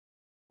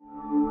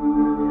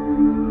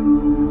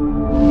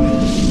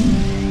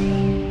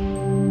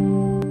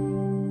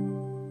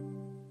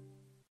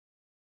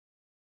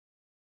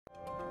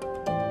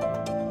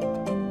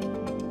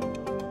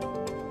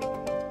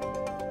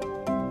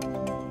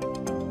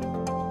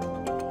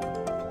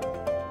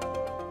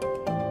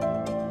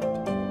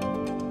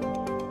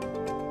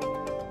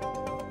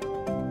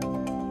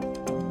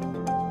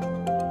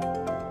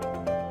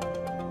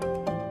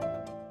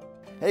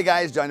Hey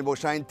guys, Johnny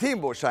Beauchesne,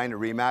 Team Beauchesne,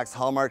 Remax,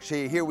 Hallmark,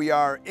 Chay. Here we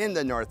are in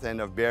the north end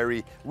of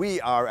Barrie.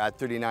 We are at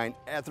 39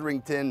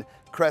 Etherington,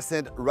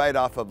 Crescent, right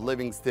off of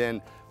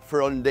Livingston.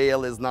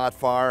 Ferndale is not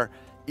far.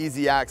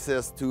 Easy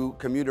access to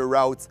commuter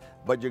routes,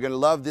 but you're gonna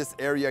love this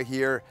area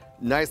here.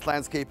 Nice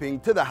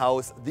landscaping to the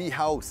house. The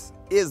house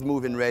is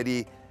move-in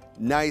ready.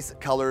 Nice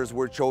colors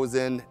were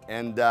chosen,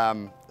 and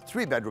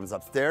 3 bedrooms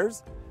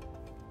upstairs,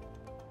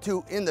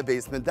 2 in the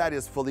basement. That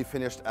is fully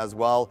finished as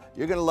well.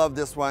 You're gonna love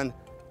this one.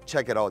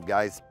 Check it out,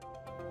 guys.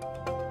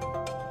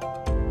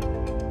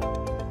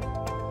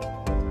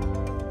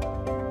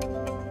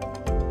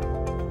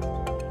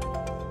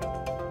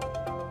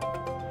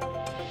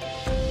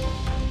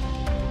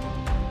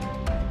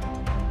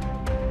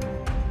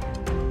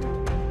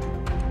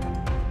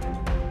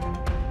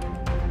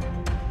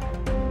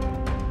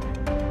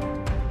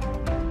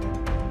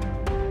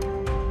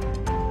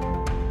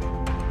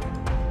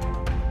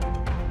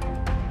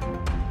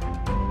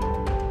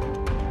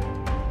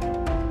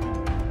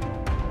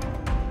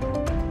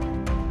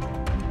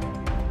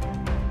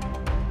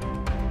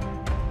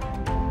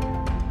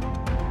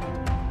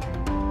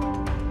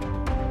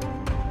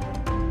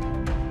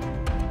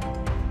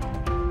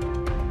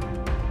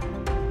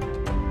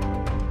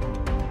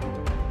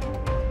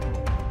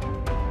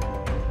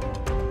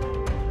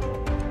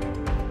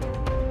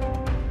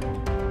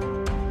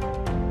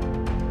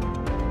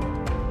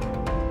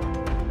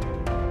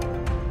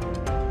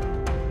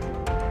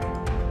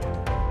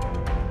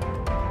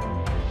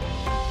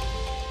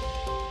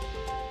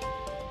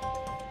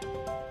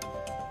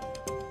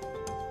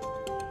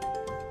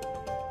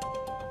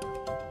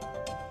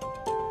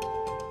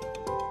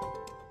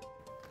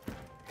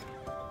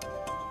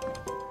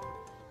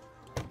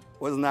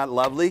 Wasn't that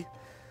lovely?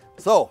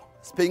 So,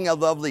 speaking of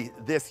lovely,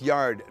 this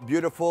yard,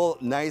 beautiful,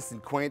 nice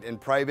and quaint and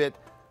private.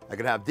 I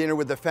could have dinner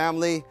with the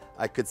family.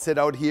 I could sit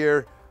out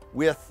here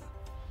with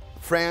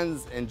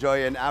friends,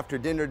 enjoy an after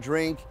dinner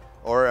drink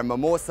or a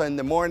mimosa in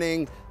the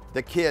morning.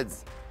 The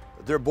kids,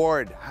 they're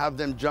bored, have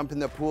them jump in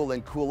the pool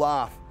and cool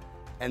off.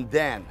 And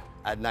then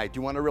at night,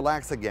 you want to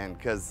relax again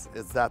because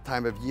it's that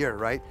time of year,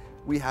 right?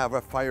 We have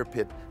a fire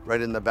pit right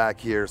in the back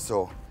here.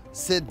 So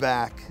sit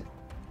back,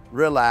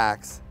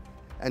 relax,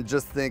 and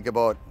just think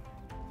about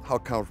how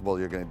comfortable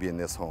you're going to be in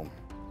this home.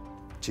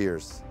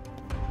 Cheers.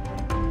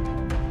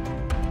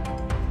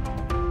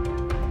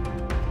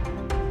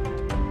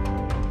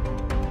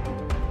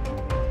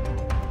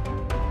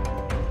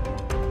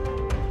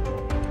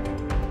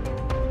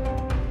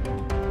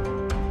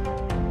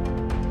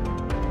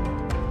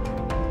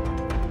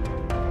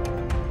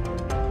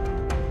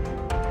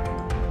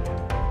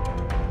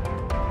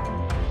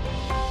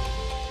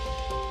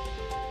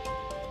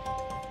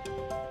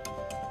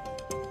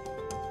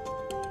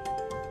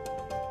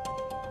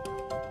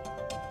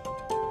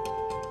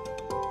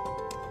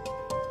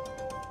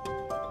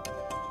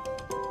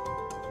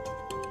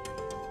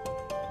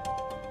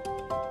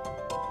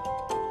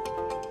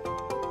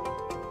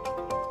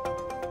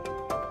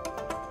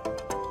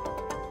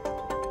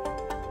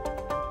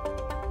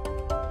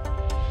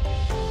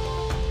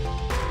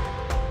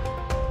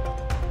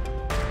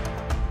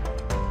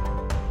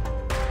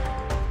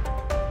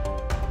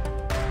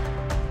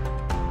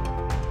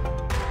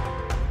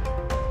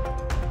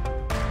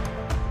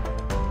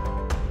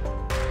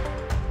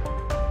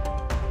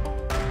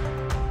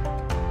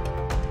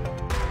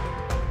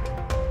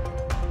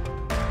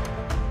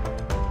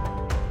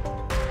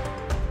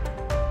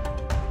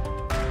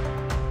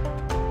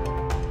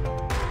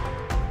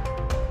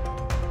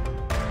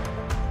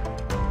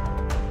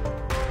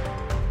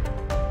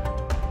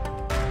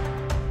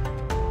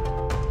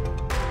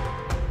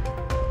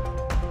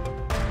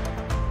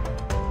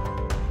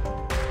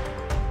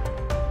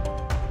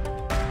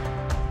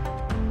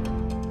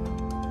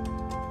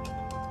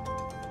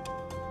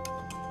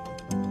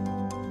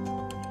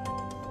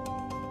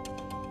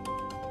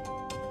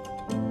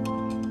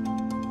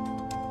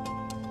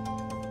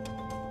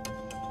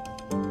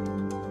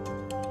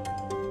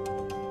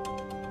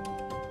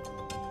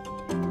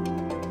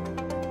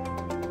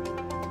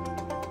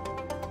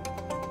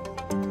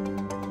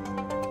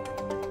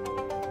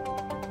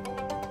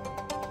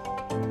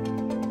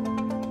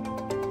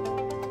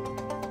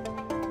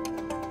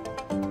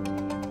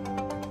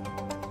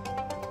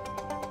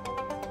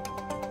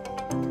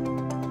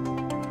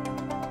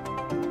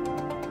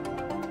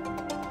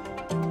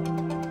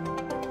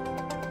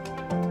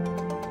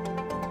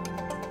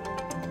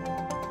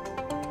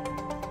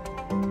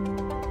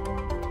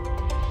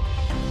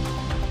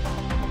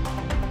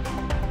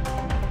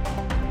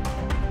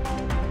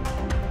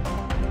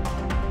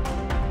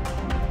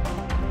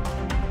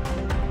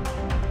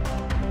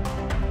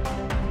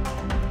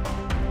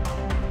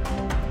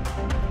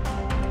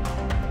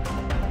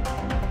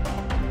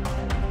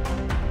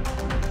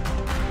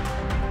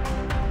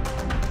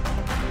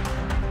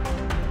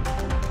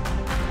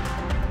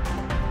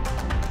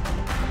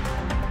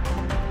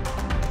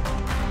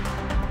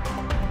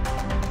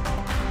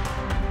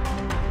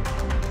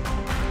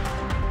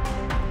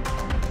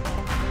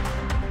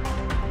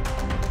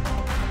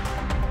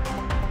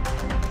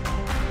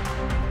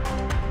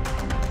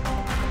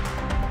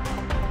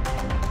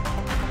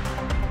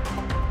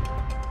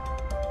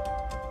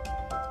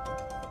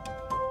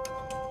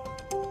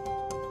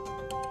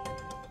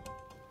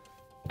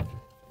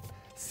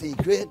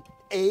 secret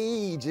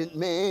agent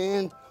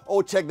man.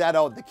 Oh, check that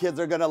out. The kids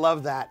are gonna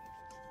love that.